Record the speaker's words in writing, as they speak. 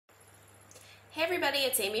Hey everybody,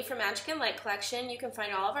 it's Amy from Magic and Light Collection. You can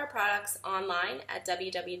find all of our products online at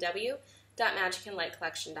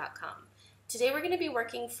www.magicandlightcollection.com. Today we're going to be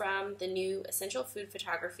working from the new Essential Food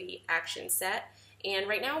Photography Action Set. And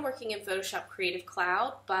right now I'm working in Photoshop Creative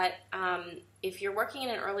Cloud, but if you're working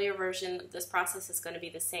in an earlier version, this process is going to be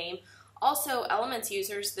the same. Also, Elements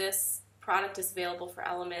users, this product is available for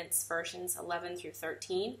Elements versions 11 through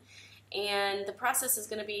 13. And the process is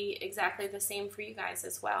going to be exactly the same for you guys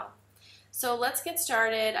as well. So let's get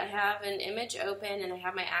started. I have an image open and I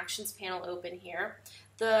have my actions panel open here.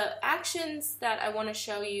 The actions that I want to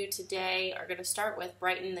show you today are going to start with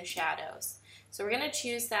brighten the shadows. So we're going to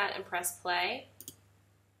choose that and press play.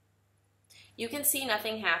 You can see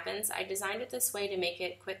nothing happens. I designed it this way to make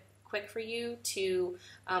it quick for you to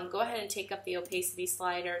go ahead and take up the opacity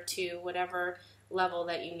slider to whatever level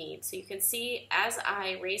that you need. So you can see as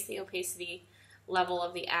I raise the opacity level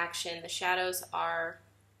of the action, the shadows are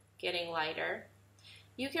getting lighter.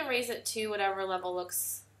 You can raise it to whatever level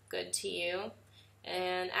looks good to you,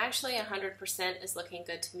 and actually 100% is looking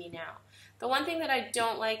good to me now. The one thing that I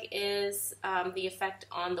don't like is the effect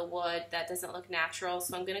on the wood. That doesn't look natural,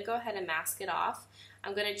 so I'm going to go ahead and mask it off.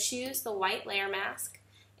 I'm going to choose the white layer mask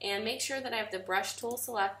and make sure that I have the brush tool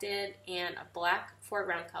selected and a black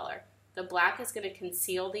foreground color. The black is going to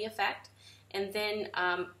conceal the effect, and then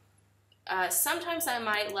sometimes I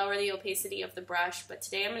might lower the opacity of the brush, but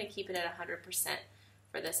today I'm going to keep it at 100%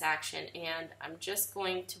 for this action, and I'm just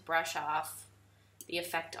going to brush off the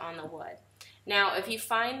effect on the wood. Now, if you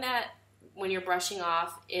find that when you're brushing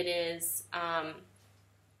off, it is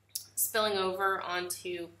spilling over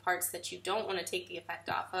onto parts that you don't want to take the effect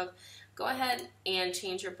off of, go ahead and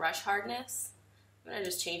change your brush hardness. I'm going to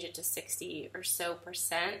just change it to 60 or so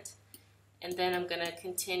 %, and then I'm going to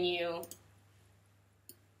continue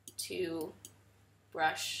to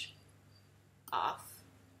brush off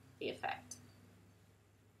the effect.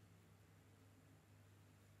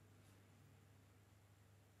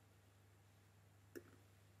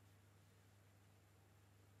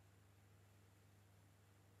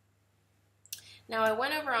 Now I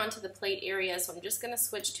went over onto the plate area, so I'm just going to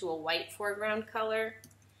switch to a white foreground color,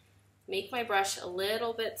 make my brush a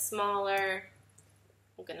little bit smaller.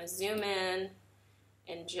 I'm going to zoom in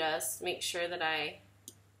and just make sure that I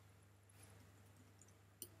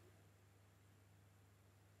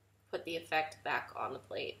put the effect back on the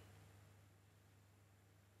plate.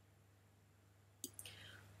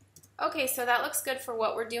 Okay, so that looks good for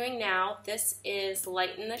what we're doing now. This is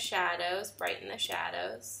lighten the shadows, brighten the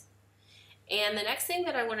shadows. And the next thing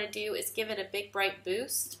that I want to do is give it a big bright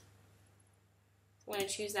boost. I'm going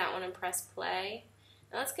to choose that one and press play.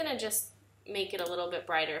 And that's going to just make it a little bit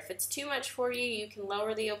brighter. If it's too much for you, you can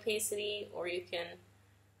lower the opacity or you can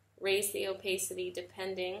raise the opacity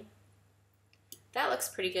depending. That looks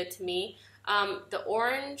pretty good to me. The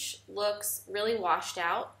orange looks really washed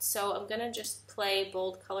out, so I'm going to just play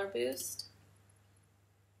bold color boost.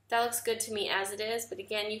 That looks good to me as it is, but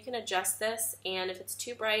again, you can adjust this, and if it's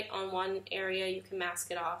too bright on one area, you can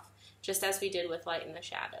mask it off, just as we did with lighten the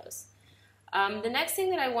shadows. The next thing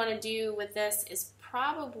that I want to do with this is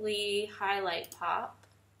probably highlight pop.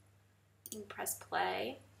 And press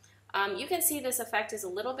play. You can see this effect is a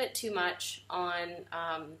little bit too much on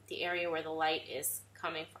the area where the light is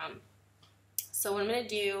coming from. So what I'm going to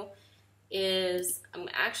do is I'm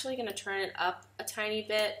actually going to turn it up a tiny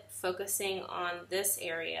bit, focusing on this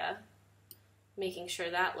area, making sure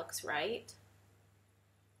that looks right.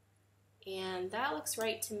 And that looks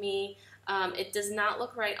right to me. It does not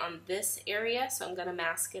look right on this area, so I'm going to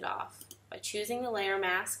mask it off by choosing the layer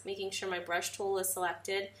mask, making sure my brush tool is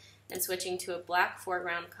selected, and switching to a black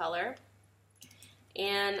foreground color.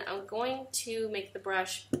 And I'm going to make the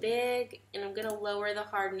brush big, and I'm going to lower the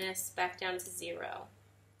hardness back down to 0.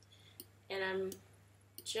 And I'm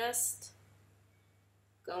just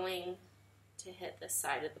going to hit the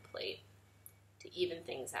side of the plate to even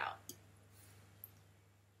things out.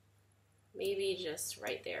 Maybe just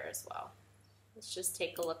right there as well. Let's just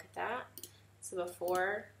take a look at that. So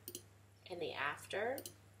before and the after.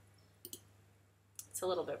 It's a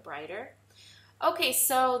little bit brighter. Okay,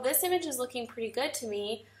 so this image is looking pretty good to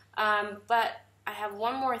me, but I have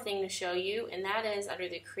one more thing to show you, and that is under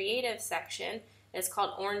the creative section. It's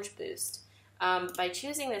called Orange Boost. By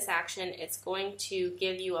choosing this action, it's going to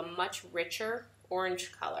give you a much richer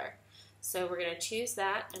orange color. So we're going to choose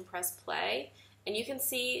that and press play, and you can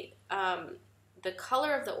see the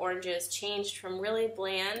color of the oranges changed from really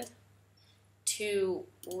bland to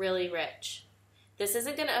really rich. This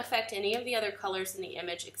isn't going to affect any of the other colors in the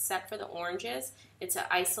image except for the oranges. It's an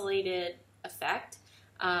isolated effect,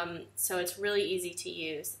 so it's really easy to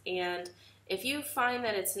use. And If you find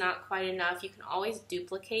that it's not quite enough, you can always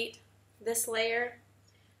duplicate this layer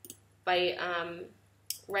by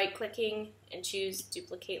right-clicking and choose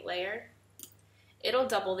Duplicate Layer. It'll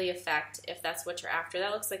double the effect if that's what you're after.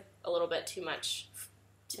 That looks like a little bit too much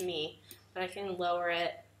to me, but I can lower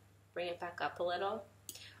it, bring it back up a little.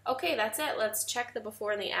 Okay, that's it. Let's check the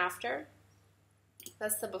before and the after.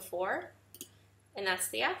 That's the before, and that's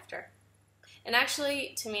the after. And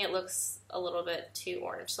actually, to me, it looks a little bit too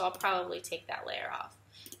orange, so I'll probably take that layer off.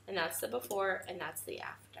 And that's the before, and that's the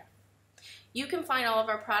after. You can find all of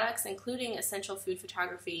our products, including Essential Food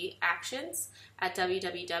Photography Actions, at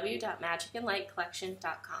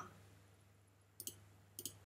www.magicandlightcollection.com.